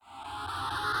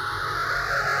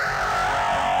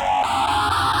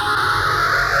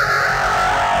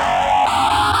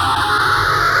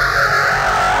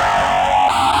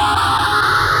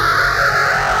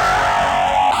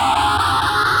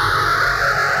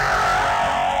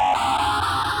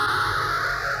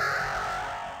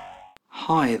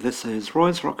Hi, this is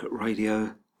Roy's Rocket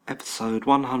Radio, episode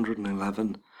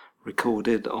 111,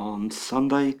 recorded on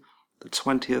Sunday, the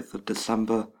 20th of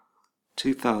December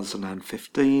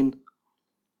 2015,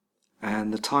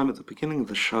 and the time at the beginning of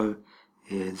the show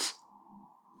is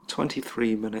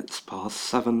 23 minutes past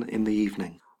 7 in the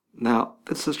evening. Now,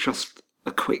 this is just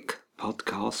a quick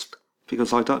podcast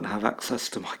because I don't have access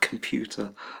to my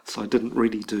computer, so I didn't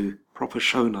really do proper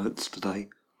show notes today.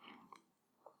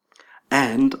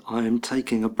 And I'm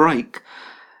taking a break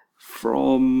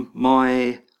from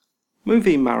my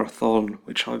movie marathon,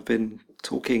 which I've been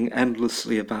talking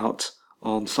endlessly about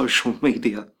on social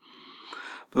media.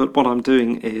 But what I'm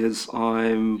doing is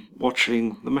I'm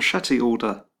watching The Machete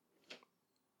Order.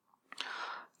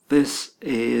 This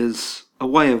is a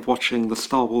way of watching the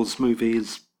Star Wars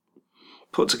movies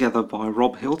put together by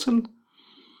Rob Hilton.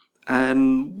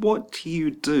 And what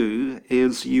you do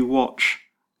is you watch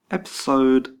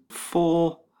episode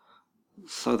 4,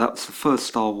 so that's the first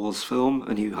Star Wars film,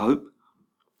 A New Hope,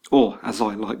 or as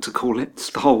I like to call it,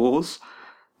 Star Wars,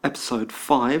 episode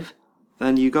 5,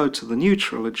 then you go to the new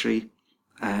trilogy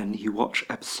and you watch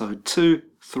episode 2,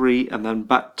 3, and then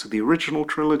back to the original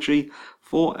trilogy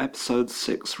for episode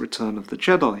 6, Return of the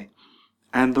Jedi.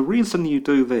 And the reason you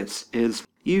do this is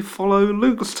you follow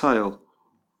Luke's tale.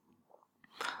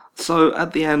 So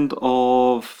at the end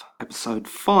of episode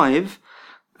 5,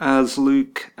 as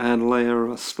Luke and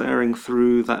Leia are staring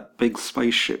through that big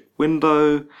spaceship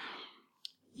window,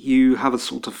 you have a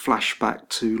sort of flashback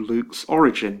to Luke's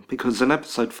origin, because in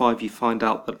episode 5 you find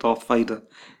out that Darth Vader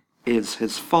is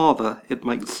his father. It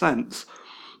makes sense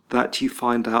that you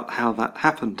find out how that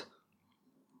happened.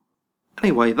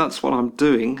 Anyway, that's what I'm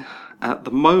doing at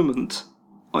the moment.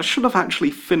 I should have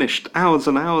actually finished hours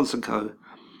and hours ago,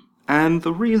 and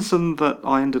the reason that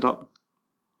I ended up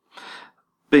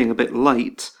being a bit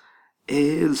late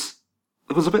is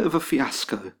there was a bit of a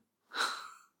fiasco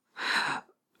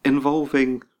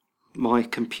involving my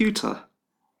computer.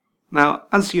 Now,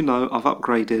 as you know, I've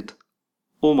upgraded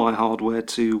all my hardware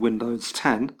to Windows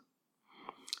 10.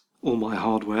 All my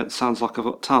hardware, it sounds like I've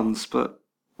got tons, but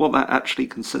what that actually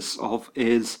consists of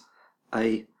is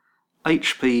a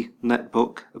HP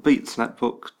netbook, a Beats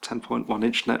netbook,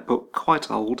 10.1-inch netbook, quite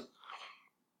old,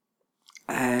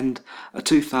 and a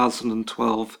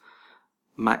 2012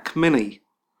 Mac Mini.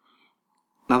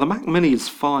 Now, the Mac Mini is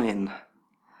fine,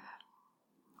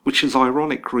 which is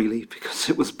ironic really, because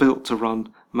it was built to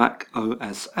run Mac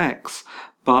OS X,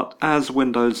 but as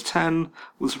Windows 10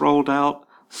 was rolled out,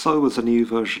 so was a new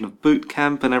version of Boot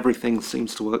Camp, and everything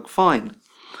seems to work fine.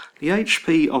 The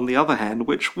HP, on the other hand,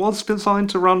 which was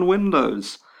designed to run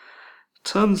Windows,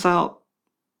 turns out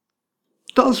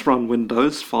does run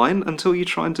Windows fine until you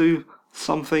try and do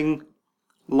something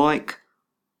like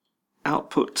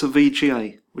output to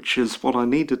VGA, which is what I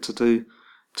needed to do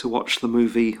to watch the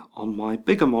movie on my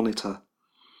bigger monitor.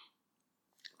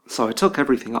 So I took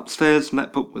everything upstairs,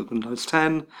 netbook with Windows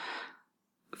 10,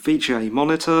 VGA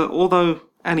monitor, although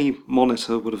any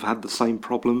monitor would have had the same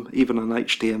problem, even an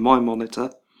HDMI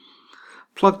monitor,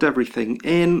 plugged everything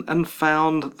in and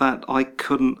found that I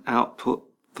couldn't output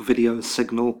the video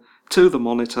signal to the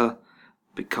monitor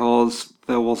because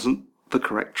there wasn't the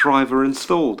correct driver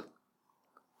installed.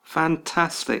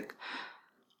 Fantastic.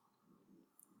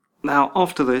 Now,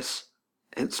 after this,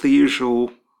 it's the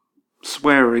usual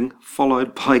swearing,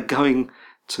 followed by going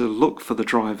to look for the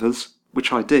drivers,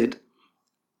 which I did,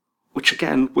 which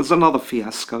again was another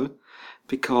fiasco,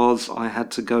 because I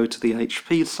had to go to the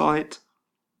HP site,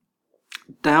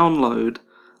 download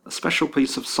a special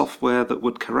piece of software that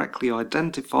would correctly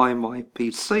identify my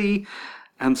PC,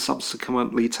 and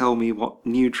subsequently tell me what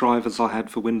new drivers I had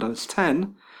for Windows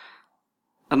 10,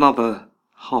 another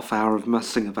half hour of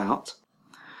messing about.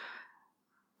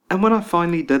 And when I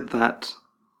finally did that,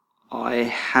 I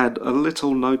had a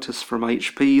little notice from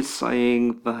HP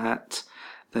saying that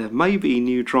there may be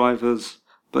new drivers,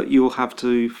 but you'll have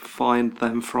to find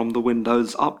them from the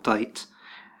Windows update.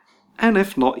 And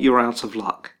if not, you're out of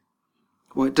luck.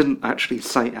 Well, it didn't actually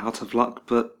say out of luck,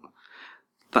 but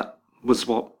that was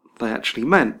what they actually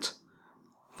meant.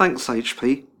 Thanks,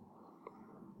 HP.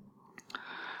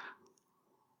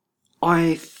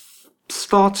 I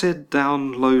started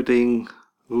downloading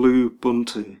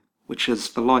Lubuntu, which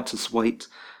is the lightest weight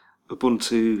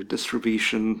Ubuntu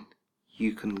distribution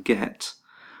you can get.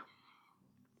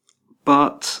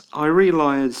 But I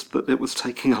realised that it was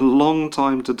taking a long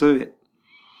time to do it.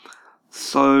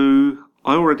 So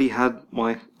I already had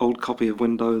my old copy of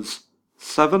Windows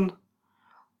 7,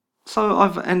 so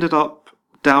I've ended up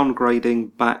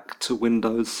downgrading back to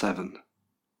Windows 7.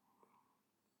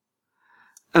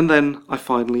 And then I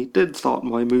finally did start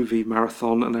my movie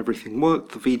marathon and everything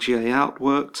worked. The VGA out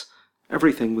worked.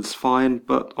 Everything was fine,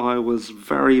 but I was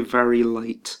very, very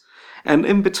late. And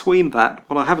in between that,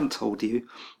 what I haven't told you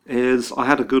is I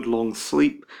had a good long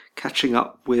sleep, catching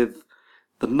up with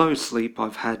the no sleep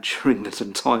I've had during this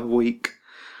entire week.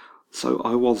 So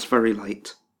I was very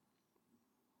late.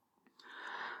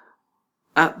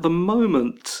 At the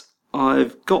moment,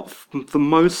 I've got the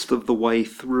most of the way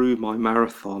through my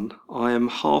marathon. I am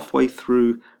halfway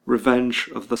through Revenge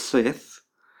of the Sith.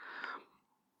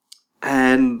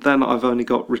 And then I've only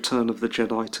got Return of the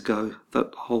Jedi to go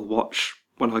that I'll watch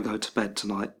when I go to bed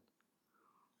tonight.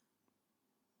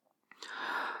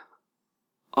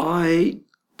 I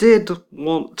did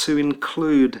want to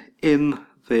include in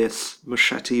this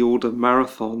Machete Order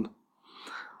Marathon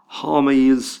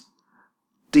Harmy's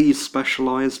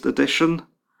despecialized edition,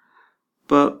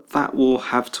 but that will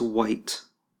have to wait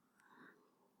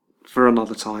for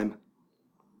another time.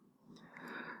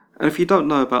 And if you don't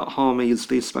know about Harmy's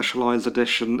despecialized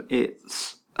edition,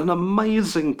 it's an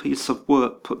amazing piece of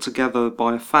work put together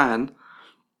by a fan.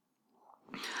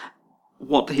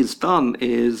 What he's done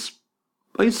is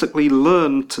basically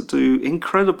learn to do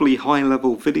incredibly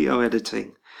high-level video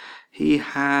editing. He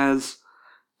has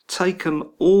taken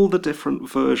all the different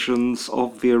versions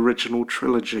of the original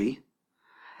trilogy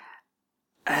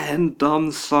and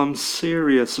done some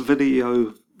serious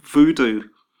video voodoo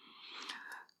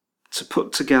to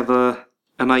put together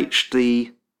an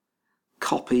HD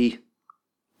copy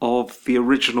of the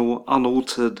original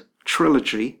unaltered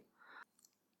trilogy.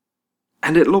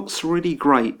 And it looks really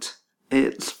great.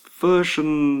 It's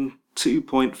version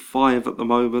 2.5 at the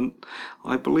moment.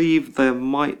 I believe there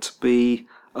might be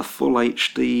a full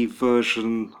HD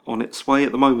version on its way.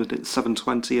 At the moment it's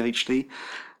 720 HD,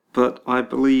 but I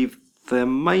believe there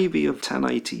may be a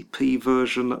 1080p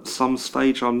version at some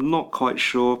stage. I'm not quite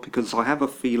sure, because I have a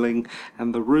feeling,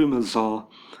 and the rumours are,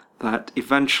 that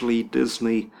eventually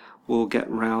Disney will get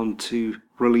round to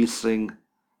releasing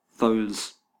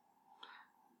those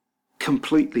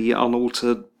completely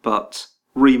unaltered but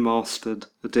remastered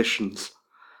editions.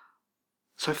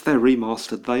 So if they're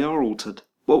remastered, they are altered.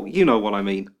 Well, you know what I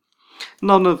mean.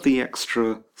 None of the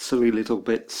extra silly little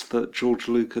bits that George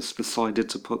Lucas decided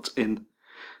to put in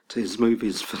to his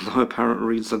movies for no apparent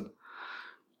reason.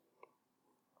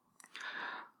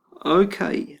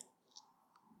 Okay.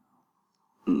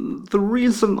 The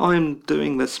reason I'm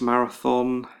doing this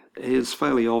marathon is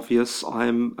fairly obvious.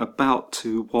 I'm about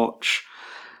to watch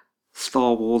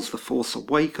Star Wars The Force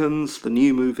Awakens, the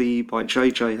new movie by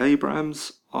J.J.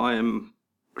 Abrams. I am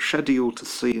scheduled to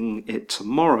see it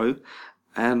tomorrow,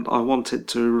 and I wanted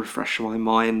to refresh my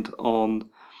mind on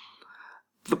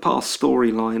the past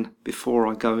storyline before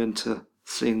I go into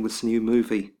seeing this new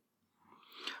movie.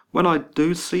 When I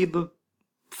do see The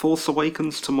Force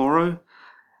Awakens tomorrow,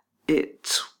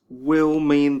 it will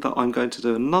mean that I'm going to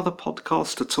do another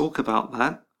podcast to talk about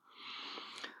that.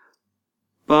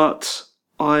 But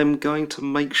I'm going to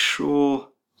make sure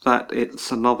that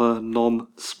it's another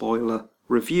non-spoiler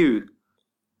review.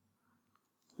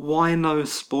 Why no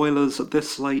spoilers at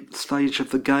this late stage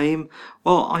of the game?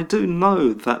 Well, I do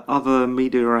know that other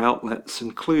media outlets,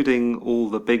 including all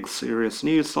the big serious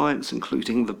news sites,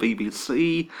 including the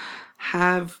BBC,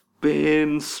 have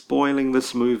been spoiling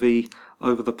this movie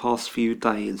over the past few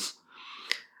days.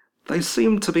 They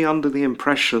seem to be under the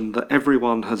impression that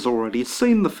everyone has already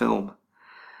seen the film.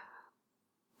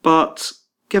 But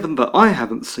given that I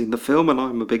haven't seen the film and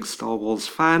I'm a big Star Wars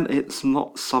fan, it's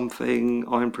not something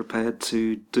I'm prepared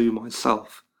to do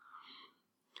myself.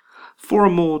 For a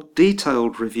more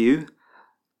detailed review,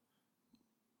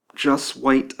 just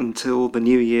wait until the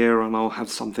new year and I'll have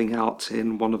something out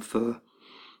in one of the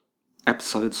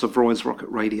episodes of Roy's Rocket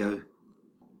Radio.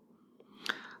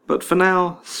 But for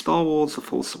now, Star Wars The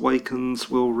Force Awakens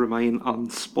will remain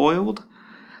unspoiled.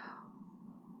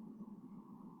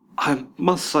 I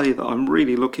must say that I'm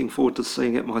really looking forward to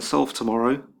seeing it myself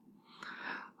tomorrow.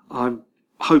 I'm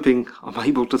hoping I'm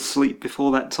able to sleep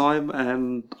before that time,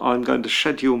 and I'm going to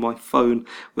schedule my phone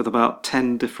with about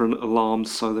 10 different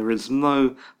alarms, so there is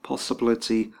no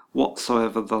possibility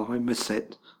whatsoever that I miss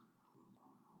it.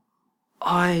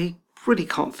 I really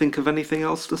can't think of anything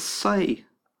else to say.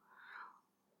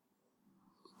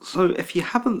 So if you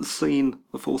haven't seen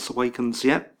The Force Awakens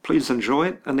yet, please enjoy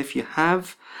it, and if you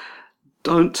have,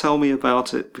 don't tell me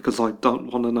about it because I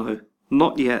don't want to know.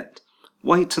 Not yet.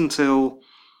 Wait until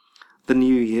the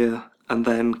new year and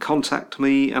then contact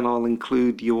me and I'll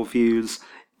include your views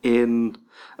in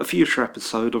a future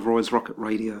episode of Roy's Rocket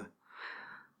Radio.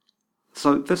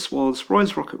 So this was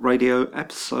Roy's Rocket Radio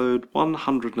episode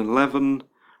 111,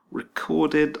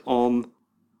 recorded on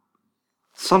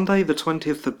Sunday the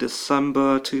 20th of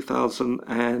December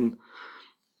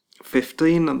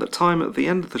 2015, and the time at the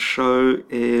end of the show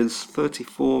is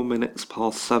 34 minutes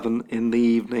past 7 in the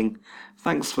evening.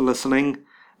 Thanks for listening,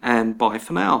 and bye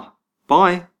for now.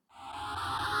 Bye!